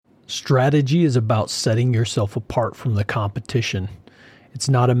Strategy is about setting yourself apart from the competition. It's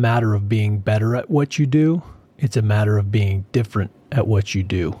not a matter of being better at what you do. It's a matter of being different at what you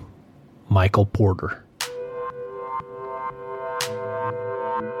do. Michael Porter.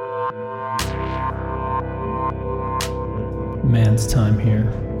 Man's time here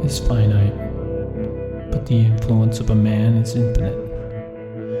is finite, but the influence of a man is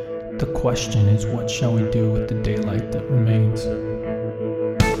infinite. The question is, what shall we do with the daylight that remains?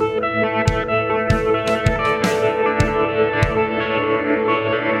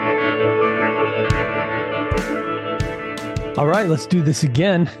 All right, let's do this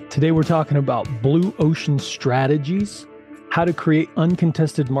again. Today we're talking about blue ocean strategies, how to create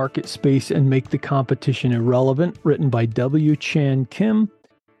uncontested market space and make the competition irrelevant, written by W. Chan Kim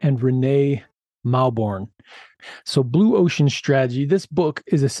and Renee Mauborgne. So blue ocean strategy, this book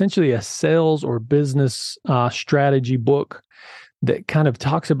is essentially a sales or business strategy book that kind of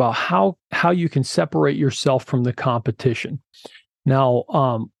talks about how you can separate yourself from the competition.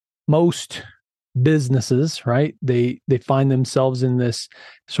 Now, most businesses, right? They find themselves in this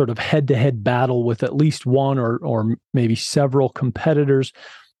sort of head-to-head battle with at least one or maybe several competitors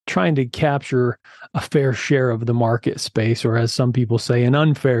trying to capture a fair share of the market space, or as some people say, an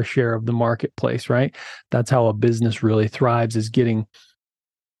unfair share of the marketplace, right? That's how a business really thrives, is getting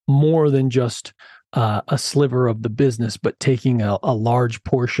more than just a sliver of the business, but taking a large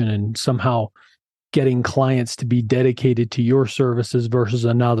portion and somehow getting clients to be dedicated to your services versus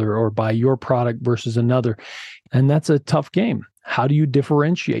another, or buy your product versus another. And that's a tough game. How do you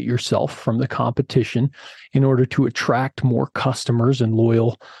differentiate yourself from the competition in order to attract more customers and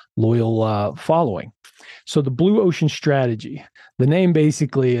loyal following? So the blue ocean strategy, the name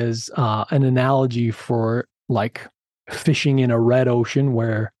basically is an analogy for like fishing in a red ocean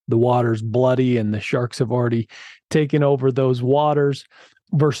where the water's bloody and the sharks have already taken over those waters,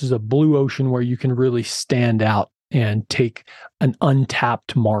 versus a blue ocean where you can really stand out and take an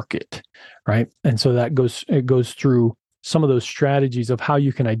untapped market, right? And so it goes through some of those strategies of how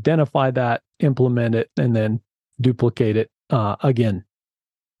you can identify that, implement it, and then duplicate it again.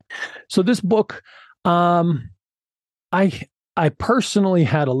 So this book, I personally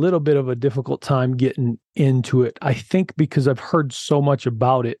had a little bit of a difficult time getting into it. I think because I've heard so much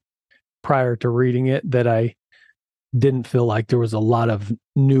about it prior to reading it that I didn't feel like there was a lot of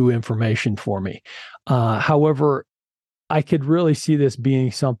new information for me. However, I could really see this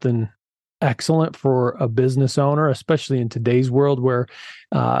being something excellent for a business owner, especially in today's world where,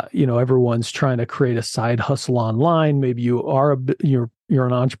 everyone's trying to create a side hustle online. Maybe you're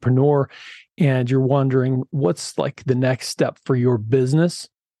an entrepreneur and you're wondering what's like the next step for your business.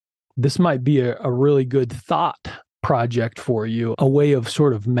 This might be a really good thought project for you, a way of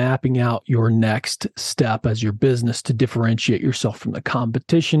sort of mapping out your next step as your business to differentiate yourself from the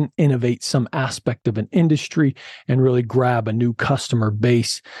competition, innovate some aspect of an industry, and really grab a new customer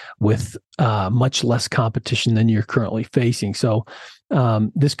base with much less competition than you're currently facing. So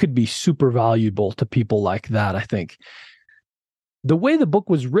this could be super valuable to people like that, I think. The way the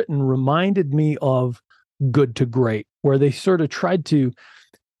book was written reminded me of Good to Great, where they sort of tried to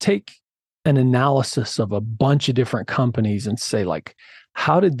take an analysis of a bunch of different companies and say, like,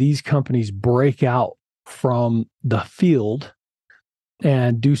 how did these companies break out from the field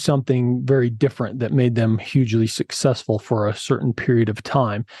and do something very different that made them hugely successful for a certain period of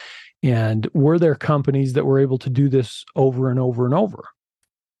time? And were there companies that were able to do this over and over and over?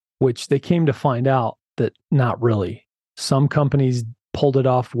 Which they came to find out that not really. Some companies pulled it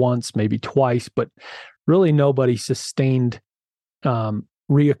off once, maybe twice, but really nobody sustained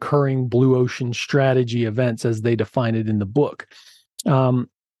reoccurring blue ocean strategy events as they define it in the book,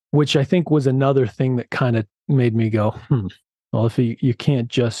 which I think was another thing that kind of made me go, well, if you can't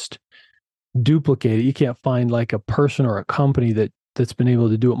just duplicate it, you can't find like a person or a company that's been able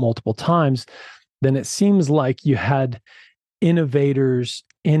to do it multiple times, then it seems like you had innovators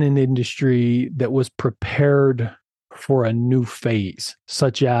in an industry that was prepared for a new phase,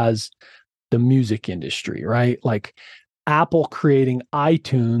 such as the music industry, right? Like Apple creating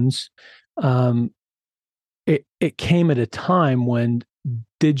iTunes, it came at a time when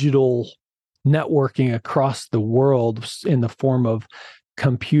digital networking across the world in the form of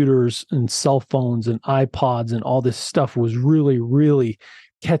computers and cell phones and iPods and all this stuff was really, really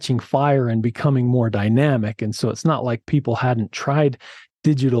catching fire and becoming more dynamic. And so it's not like people hadn't tried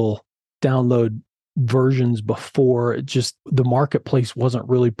digital download versions before. It just, the marketplace wasn't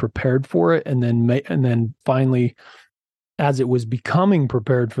really prepared for it. And then finally, as it was becoming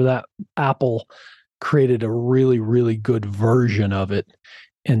prepared for that, Apple created a really, really good version of it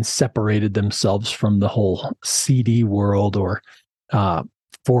and separated themselves from the whole CD world or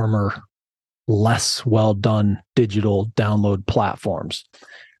former less well done digital download platforms,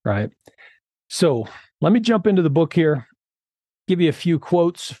 right? So let me jump into the book here, give you a few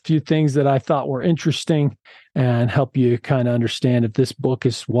quotes, a few things that I thought were interesting, and help you kind of understand if this book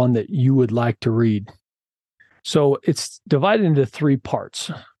is one that you would like to read. So it's divided into 3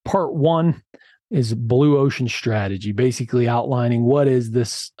 parts. Part 1 is Blue Ocean Strategy, basically outlining what is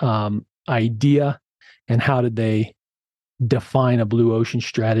this idea and how did they define a blue ocean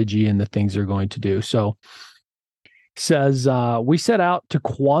strategy and the things they're going to do. So it says, we set out to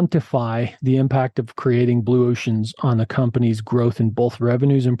quantify the impact of creating blue oceans on the company's growth in both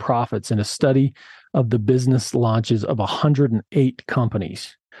revenues and profits in a study of the business launches of 108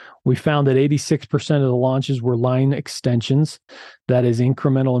 companies. We found that 86% of the launches were line extensions, that is,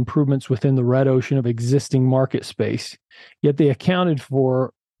 incremental improvements within the red ocean of existing market space, yet they accounted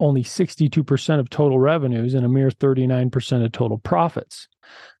for only 62% of total revenues and a mere 39% of total profits.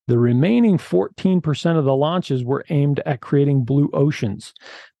 The remaining 14% of the launches were aimed at creating blue oceans.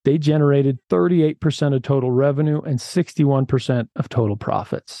 They generated 38% of total revenue and 61% of total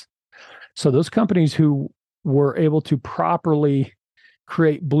profits. So those companies who were able to properly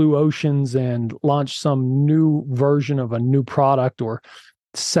create blue oceans and launch some new version of a new product or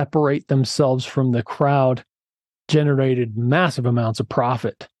separate themselves from the crowd generated massive amounts of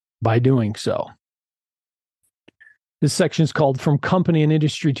profit by doing so. This section is called From Company and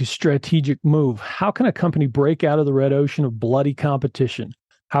Industry to Strategic Move. How can a company break out of the red ocean of bloody competition?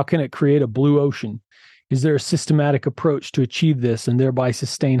 How can it create a blue ocean? Is there a systematic approach to achieve this and thereby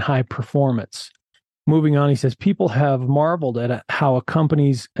sustain high performance? Moving on, he says, people have marveled at how a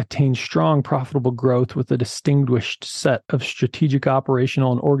company's attained strong, profitable growth with a distinguished set of strategic,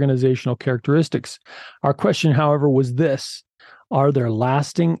 operational, and organizational characteristics. Our question, however, was this: are there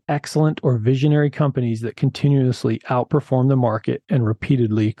lasting, excellent, or visionary companies that continuously outperform the market and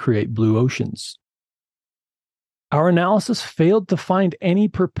repeatedly create blue oceans? Our analysis failed to find any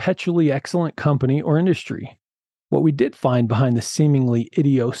perpetually excellent company or industry. What we did find behind the seemingly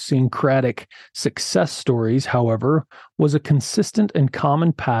idiosyncratic success stories, however, was a consistent and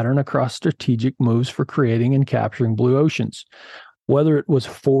common pattern across strategic moves for creating and capturing blue oceans. Whether it was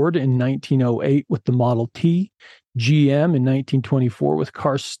Ford in 1908 with the Model T, GM in 1924 with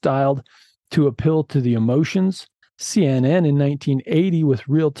cars styled to appeal to the emotions, CNN in 1980 with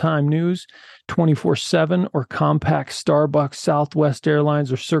real-time news, 24/7, or compact Starbucks, Southwest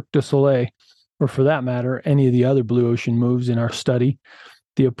Airlines, or Cirque du Soleil, or for that matter, any of the other blue ocean moves in our study,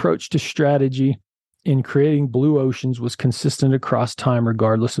 the approach to strategy in creating blue oceans was consistent across time,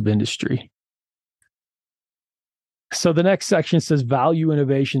 regardless of industry. So the next section says value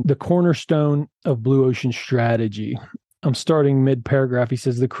innovation, the cornerstone of blue ocean strategy. I'm starting mid-paragraph. He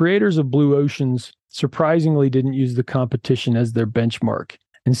says, the creators of blue oceans surprisingly didn't use the competition as their benchmark.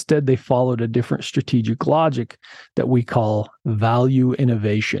 Instead, they followed a different strategic logic that we call value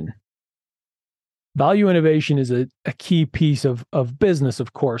innovation. Value innovation is a key piece of business,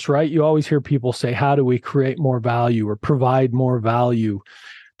 of course, right? You always hear people say, how do we create more value or provide more value?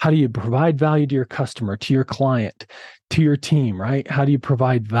 How do you provide value to your customer, to your client, to your team, right? How do you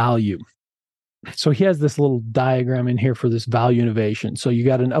provide value? So he has this little diagram in here for this value innovation. So you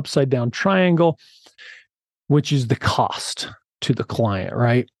got an upside down triangle, which is the cost to the client,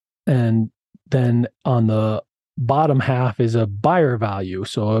 right? And then on the bottom half is a buyer value.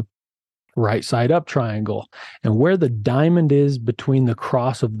 So a right side up triangle. And where the diamond is between the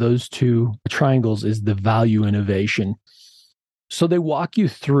cross of those two triangles is the value innovation. So they walk you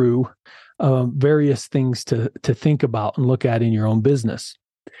through various things to think about and look at in your own business.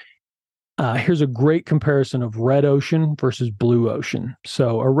 Here's a great comparison of red ocean versus blue ocean.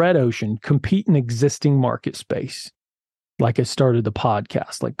 So a red ocean, compete in existing market space. Like I started the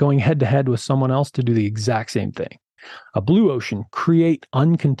podcast, like going head to head with someone else to do the exact same thing. A blue ocean, create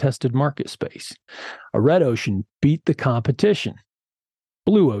uncontested market space. A red ocean, beat the competition.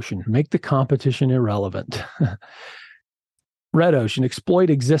 Blue ocean, make the competition irrelevant. Red ocean,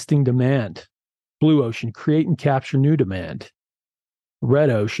 exploit existing demand. Blue ocean, create and capture new demand. Red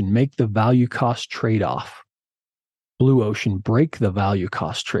ocean, make the value cost trade-off. Blue ocean, break the value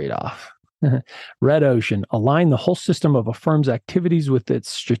cost trade-off. Red ocean, align the whole system of a firm's activities with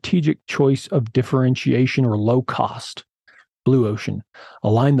its strategic choice of differentiation or low cost. Blue ocean,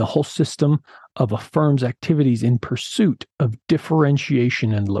 align the whole system of a firm's activities in pursuit of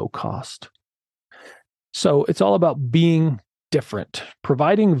differentiation and low cost. So it's all about being different,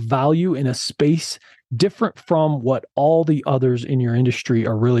 providing value in a space different from what all the others in your industry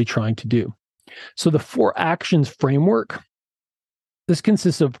are really trying to do. So the 4 actions framework, this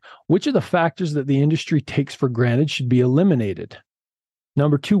consists of which of the factors that the industry takes for granted should be eliminated.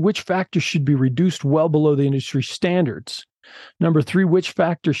 Number 2, which factors should be reduced well below the industry standards? Number 3, which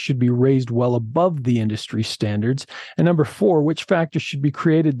factors should be raised well above the industry standards? And number 4, which factors should be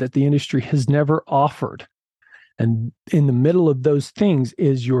created that the industry has never offered? And in the middle of those things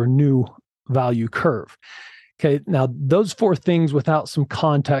is your new value curve. Okay, now those 4 things without some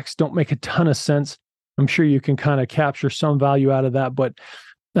context don't make a ton of sense. I'm sure you can kind of capture some value out of that, but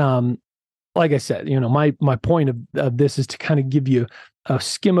like I said, my point of this is to kind of give you a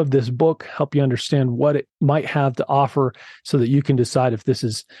skim of this book, help you understand what it might have to offer so that you can decide if this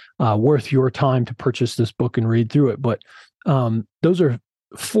is worth your time to purchase this book and read through it. But those are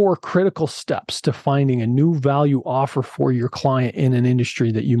 4 critical steps to finding a new value offer for your client in an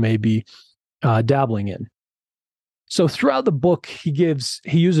industry that you may be dabbling in. So throughout the book, he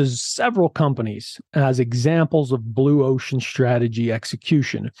uses several companies as examples of blue ocean strategy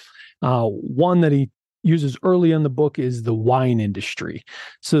execution. One that he uses early in the book is the wine industry.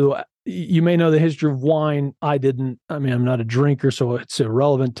 So you may know the history of wine. I didn't. I mean, I'm not a drinker, so it's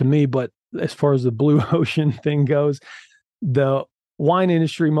irrelevant to me. But as far as the blue ocean thing goes, the wine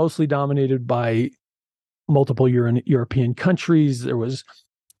industry mostly dominated by multiple European countries. There was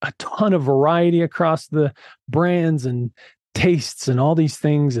a ton of variety across the brands and tastes and all these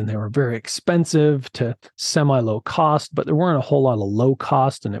things, and they were very expensive to semi-low cost, but there weren't a whole lot of low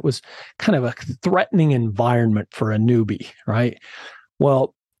cost, and it was kind of a threatening environment for a newbie, right?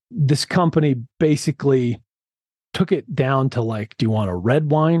 Well, this company basically took it down to like, do you want a red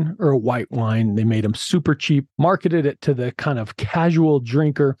wine or a white wine? They made them super cheap, marketed it to the kind of casual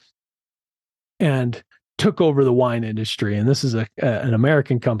drinker, and took over the wine industry. And this is an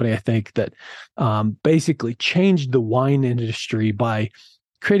American company, I think, that basically changed the wine industry by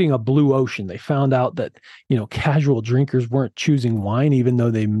creating a blue ocean. They found out that, casual drinkers weren't choosing wine, even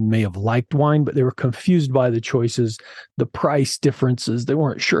though they may have liked wine, but they were confused by the choices, the price differences. They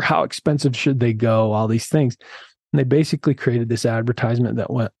weren't sure how expensive should they go, all these things. And they basically created this advertisement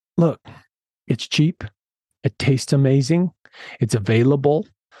that went, look, it's cheap, it tastes amazing, it's available,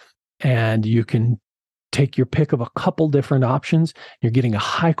 and you can take your pick of a couple different options. You're getting a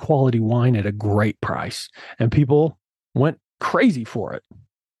high quality wine at a great price. And people went crazy for it.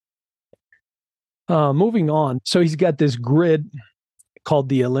 Moving on. So he's got this grid called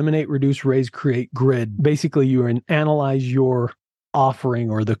the Eliminate, Reduce, Raise, Create grid. Basically, you analyze your offering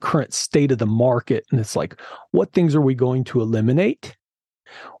or the current state of the market. And it's like, what things are we going to eliminate?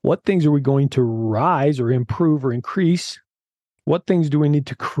 What things are we going to rise or improve or increase? What things do we need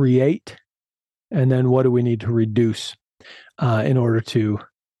to create? And then what do we need to reduce in order to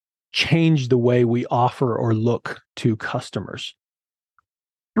change the way we offer or look to customers?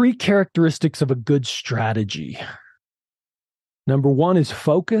 3 characteristics of a good strategy. Number 1 is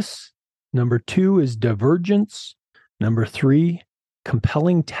focus. Number 2 is divergence. Number 3,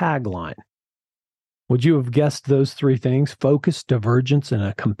 compelling tagline. Would you have guessed those 3 things? Focus, divergence, and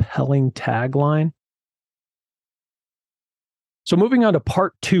a compelling tagline? So moving on to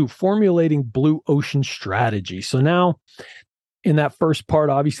part 2, formulating blue ocean strategy. So now in that first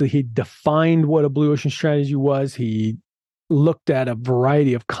part, obviously he defined what a blue ocean strategy was. He looked at a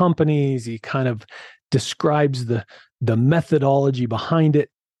variety of companies. He kind of describes the methodology behind it.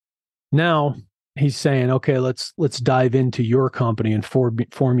 Now he's saying, okay, let's dive into your company and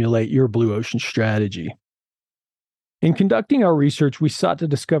formulate your blue ocean strategy. In conducting our research, we sought to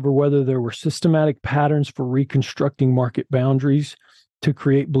discover whether there were systematic patterns for reconstructing market boundaries to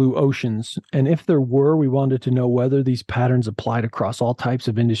create blue oceans. And if there were, we wanted to know whether these patterns applied across all types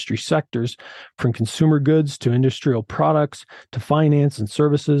of industry sectors, from consumer goods to industrial products, to finance and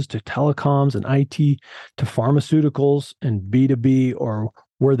services, to telecoms and IT, to pharmaceuticals and B2B, or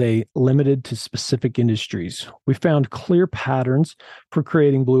were they limited to specific industries? We found clear patterns for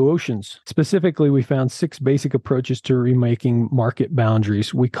creating blue oceans. Specifically, we found 6 basic approaches to remaking market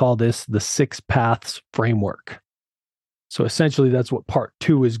boundaries. We call this the 6 paths framework. So essentially, that's what part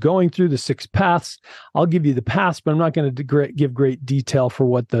 2 is going through, the 6 paths. I'll give you the paths, but I'm not going to give great detail for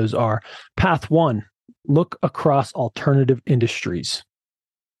what those are. Path 1, look across alternative industries.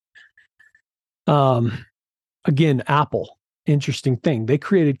 Again, Apple. Interesting thing. They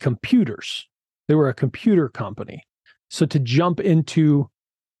created computers. They were a computer company. So to jump into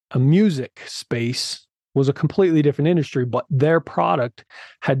a music space was a completely different industry, but their product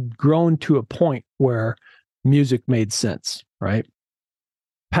had grown to a point where music made sense, right?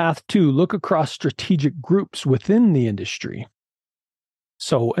 Path 2, look across strategic groups within the industry.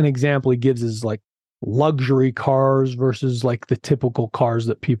 So an example he gives is like luxury cars versus like the typical cars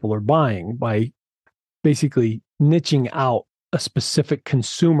that people are buying, by basically niching out a specific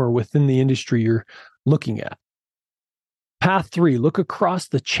consumer within the industry you're looking at. Path 3, look across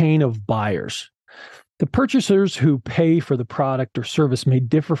the chain of buyers. The purchasers who pay for the product or service may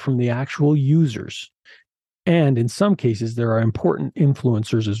differ from the actual users. And in some cases, there are important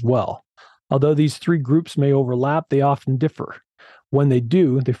influencers as well. Although these three groups may overlap, they often differ. When they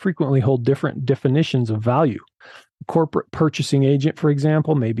do, they frequently hold different definitions of value. A corporate purchasing agent, for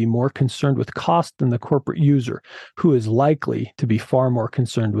example, may be more concerned with cost than the corporate user, who is likely to be far more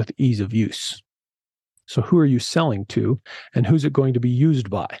concerned with ease of use. So who are you selling to, and who's it going to be used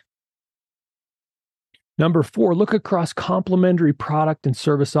by? Number 4, look across complementary product and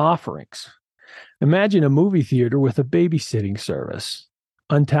service offerings. Imagine a movie theater with a babysitting service.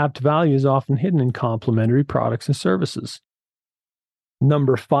 Untapped value is often hidden in complementary products and services.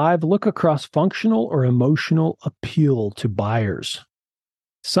 Number 5, look across functional or emotional appeal to buyers.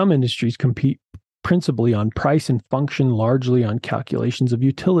 Some industries compete principally on price and function largely on calculations of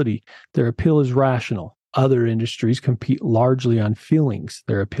utility. Their appeal is rational. Other industries compete largely on feelings.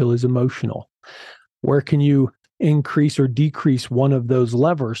 Their appeal is emotional. Where can you increase or decrease one of those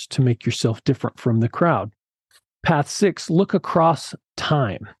levers to make yourself different from the crowd? Path 6, look across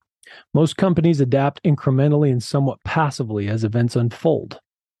time. Most companies adapt incrementally and somewhat passively as events unfold.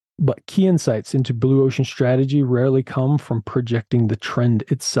 But key insights into Blue Ocean strategy rarely come from projecting the trend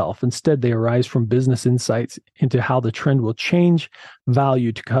itself. Instead, they arise from business insights into how the trend will change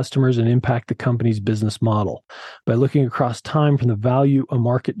value to customers and impact the company's business model. By looking across time from the value a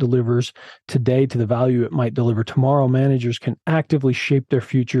market delivers today to the value it might deliver tomorrow, managers can actively shape their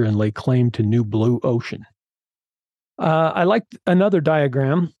future and lay claim to new blue ocean. I like another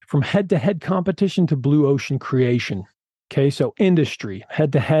diagram from head-to-head competition to blue ocean creation. Okay, so industry,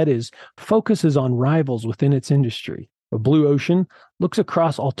 head-to-head focuses on rivals within its industry. A blue ocean looks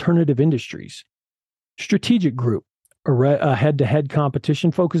across alternative industries. Strategic group, a head-to-head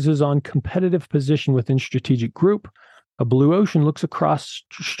competition focuses on competitive position within strategic group. A blue ocean looks across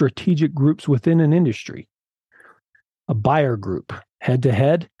strategic groups within an industry. A buyer group,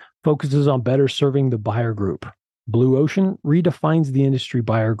 head-to-head, focuses on better serving the buyer group. Blue ocean redefines the industry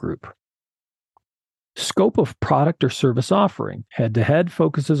buyer group. Scope of product or service offering. Head-to-head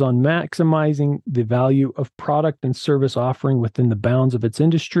focuses on maximizing the value of product and service offering within the bounds of its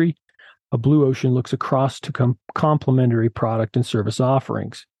industry. A blue ocean looks across to complementary product and service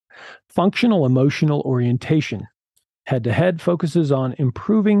offerings. Functional emotional orientation. Head-to-head focuses on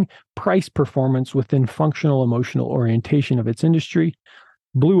improving price performance within functional emotional orientation of its industry.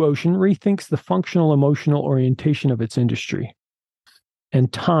 Blue ocean rethinks the functional emotional orientation of its industry.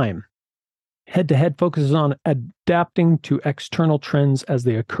 And time. Head-to-head focuses on adapting to external trends as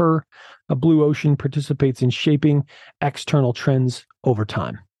they occur. A blue ocean participates in shaping external trends over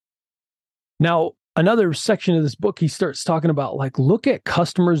time. Now, another section of this book, he starts talking about, look at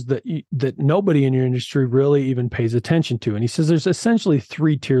customers that nobody in your industry really even pays attention to. And he says there's essentially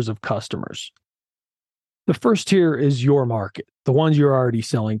 3 tiers of customers. The first tier is your market, the ones you're already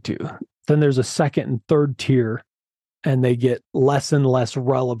selling to. Then there's a second and third tier, and they get less and less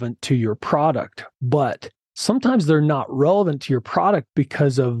relevant to your product. But sometimes they're not relevant to your product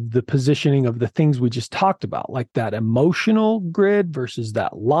because of the positioning of the things we just talked about, like that emotional grid versus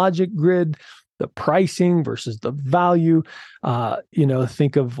that logic grid, the pricing versus the value.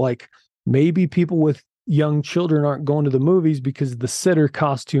 Think of maybe people with young children aren't going to the movies because the sitter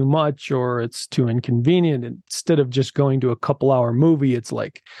costs too much or it's too inconvenient. Instead of just going to a couple-hour movie, it's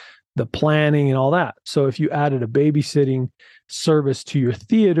like the planning and all that. So if you added a babysitting service to your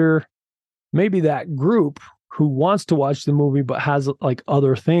theater, maybe that group who wants to watch the movie but has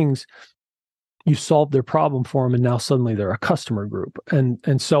other things, you solved their problem for them, and now suddenly they're a customer group,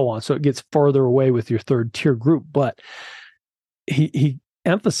 and so on. So it gets further away with your third tier group. But he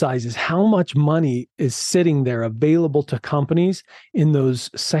emphasizes how much money is sitting there available to companies in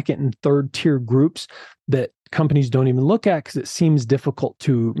those second and third tier groups that companies don't even look at because it seems difficult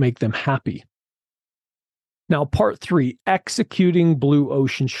to make them happy. Now, part 3, executing blue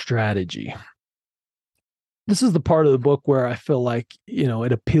ocean strategy. This is the part of the book where I feel like,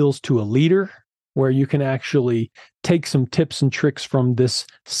 it appeals to a leader, where you can actually take some tips and tricks from this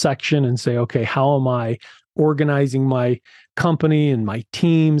section and say, okay, how am I organizing my company and my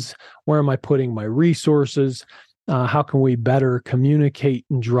teams? Where am I putting my resources? How can we better communicate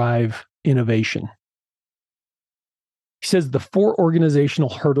and drive innovation? He says the 4 organizational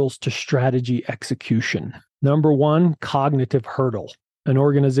hurdles to strategy execution. Number 1, cognitive hurdle, an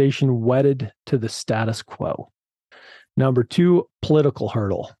organization wedded to the status quo. Number 2, political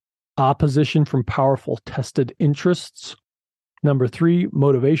hurdle, opposition from powerful tested interests. Number 3,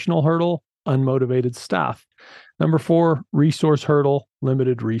 motivational hurdle, unmotivated staff. Number 4, resource hurdle,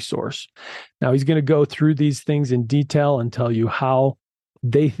 limited resource. Now he's going to go through these things in detail and tell you how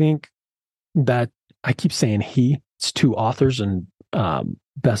they think that, I keep saying it's 2 authors, and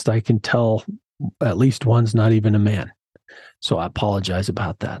best I can tell, at least one's not even a man. So I apologize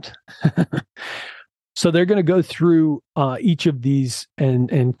about that. So they're going to go through each of these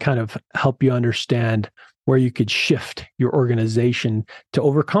and kind of help you understand where you could shift your organization to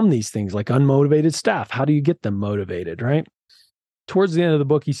overcome these things, like unmotivated staff. How do you get them motivated, right? Towards the end of the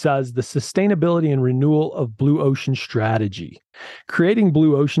book, he says, the sustainability and renewal of blue ocean strategy. Creating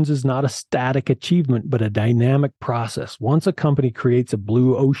blue oceans is not a static achievement, but a dynamic process. Once a company creates a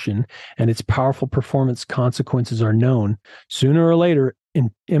blue ocean and its powerful performance consequences are known, sooner or later,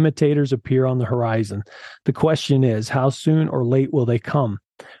 imitators appear on the horizon. The question is, how soon or late will they come?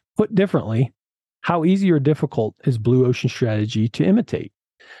 Put differently, how easy or difficult is blue ocean strategy to imitate?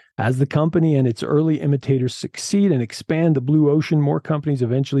 As the company and its early imitators succeed and expand the blue ocean, more companies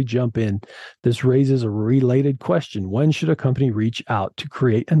eventually jump in. This raises a related question. When should a company reach out to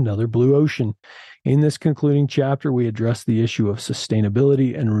create another blue ocean? In this concluding chapter, we address the issue of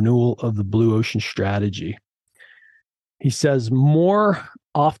sustainability and renewal of the blue ocean strategy. He says, more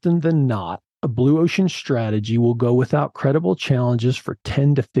often than not, a blue ocean strategy will go without credible challenges for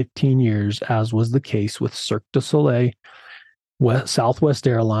 10 to 15 years, as was the case with Cirque du Soleil, Southwest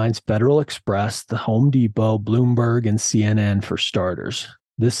Airlines, Federal Express, the Home Depot, Bloomberg, and CNN for starters.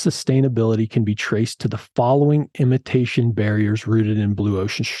 This sustainability can be traced to the following imitation barriers rooted in blue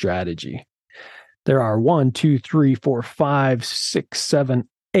ocean strategy. There are 1, 2, 3, 4, 5, 6, 7,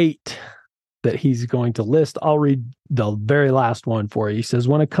 8 that he's going to list. I'll read the very last one for you. He says,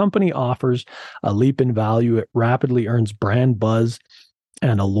 when a company offers a leap in value, it rapidly earns brand buzz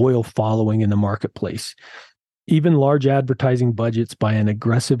and a loyal following in the marketplace. Even large advertising budgets by an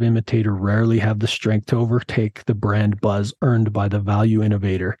aggressive imitator rarely have the strength to overtake the brand buzz earned by the value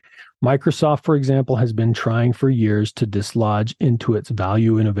innovator. Microsoft, for example, has been trying for years to dislodge into its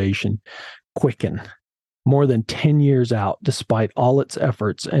value innovation Quicken. More than 10 years out, despite all its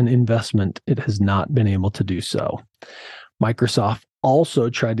efforts and investment, it has not been able to do so. Microsoft also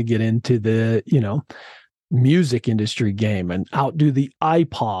tried to get into the, music industry game and outdo the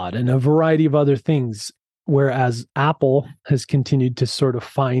iPod and a variety of other things, whereas Apple has continued to sort of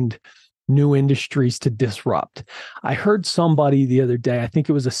find new industries to disrupt. I heard somebody the other day, I think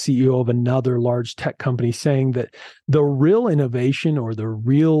it was a CEO of another large tech company, saying that the real innovation or the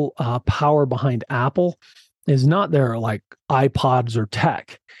real power behind Apple is not their like iPods or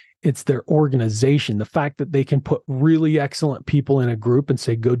tech. It's their organization. The fact that they can put really excellent people in a group and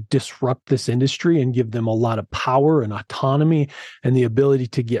say, go disrupt this industry, and give them a lot of power and autonomy and the ability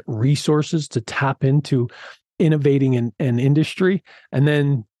to get resources to tap into innovating in an industry, and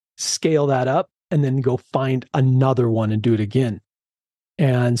then scale that up and then go find another one and do it again.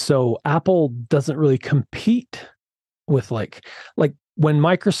 And so Apple doesn't really compete with like when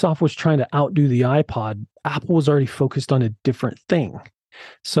Microsoft was trying to outdo the iPod, Apple was already focused on a different thing.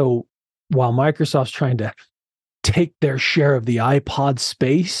 So while Microsoft's trying to take their share of the iPod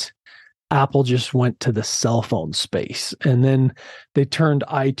space, Apple just went to the cell phone space. And then they turned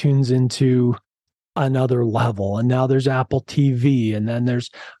iTunes into another level. And now there's Apple TV, and then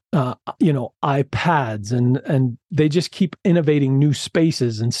there's iPads, and they just keep innovating new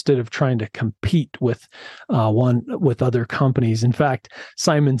spaces instead of trying to compete with other companies. In fact,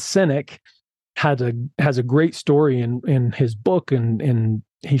 Simon Sinek has a great story in his book, and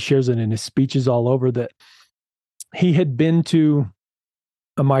he shares it in his speeches all over, that he had been to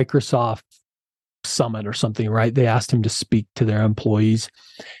a Microsoft summit or something, right? They asked him to speak to their employees,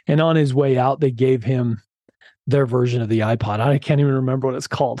 and on his way out, they gave him their version of the iPod. I can't even remember what it's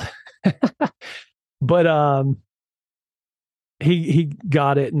called. But he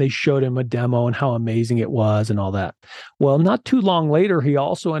got it, and they showed him a demo and how amazing it was and all that. Well, not too long later, he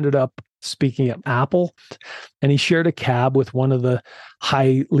also ended up speaking at Apple, and he shared a cab with one of the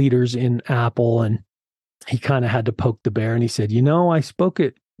high leaders in Apple, and he kind of had to poke the bear, and he said, I spoke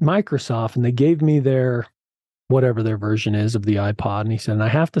at Microsoft and they gave me their whatever their version is of the iPod. And he said, and I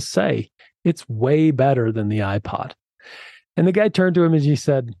have to say, it's way better than the iPod. And the guy turned to him and he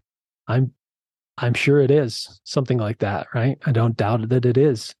said, I'm sure it is. Something like that, right? I don't doubt that it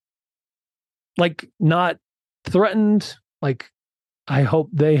is. Like, not threatened. Like, I hope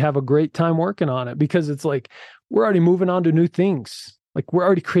they have a great time working on it, because it's like, we're already moving on to new things. Like, we're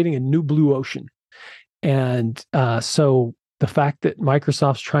already creating a new blue ocean. And so the fact that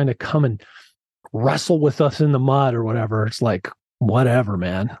Microsoft's trying to come and wrestle with us in the mud or whatever, it's like, whatever,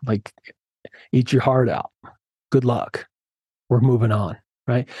 man. Like, eat your heart out. Good luck. We're moving on.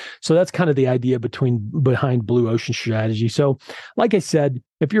 right? So that's kind of the idea behind Blue Ocean Strategy. So like I said,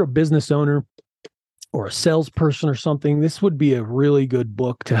 if you're a business owner or a salesperson or something, this would be a really good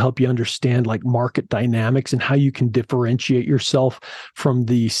book to help you understand like market dynamics and how you can differentiate yourself from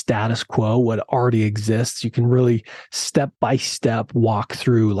the status quo, what already exists. You can really step by step walk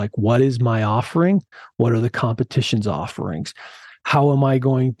through like, what is my offering? What are the competition's offerings? How am I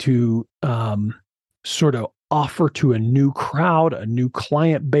going to sort of offer to a new crowd, a new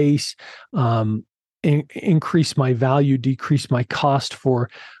client base, increase my value, decrease my cost for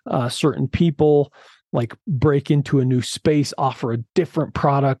certain people, like break into a new space, offer a different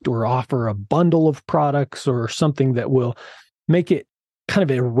product or offer a bundle of products or something that will make it kind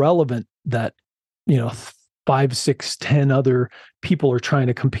of irrelevant that, 5, 6, 10 other people are trying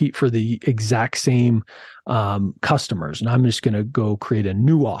to compete for the exact same customers. And I'm just going to go create a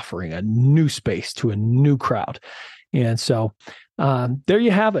new offering, a new space to a new crowd. And so there you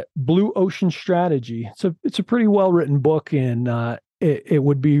have it, Blue Ocean Strategy. It's a pretty well-written book, and it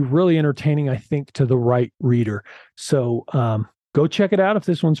would be really entertaining, I think, to the right reader. So go check it out if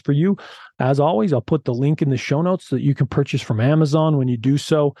this one's for you. As always, I'll put the link in the show notes so that you can purchase from Amazon. When you do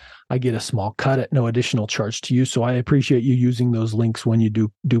so, I get a small cut at no additional charge to you. So I appreciate you using those links when you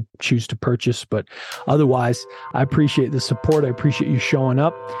do choose to purchase. But otherwise, I appreciate the support. I appreciate you showing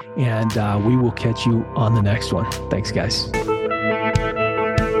up, and we will catch you on the next one. Thanks, guys.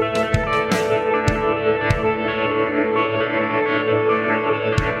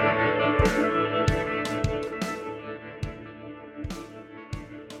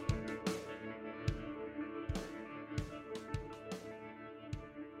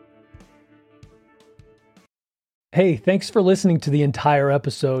 Hey, thanks for listening to the entire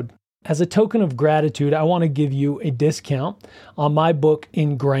episode. As a token of gratitude, I want to give you a discount on my book,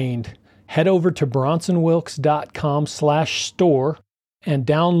 Ingrained. Head over to bronsonwilks.com/store and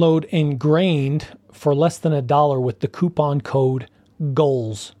download Ingrained for less than $1 with the coupon code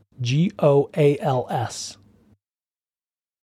GOALS, GOALS.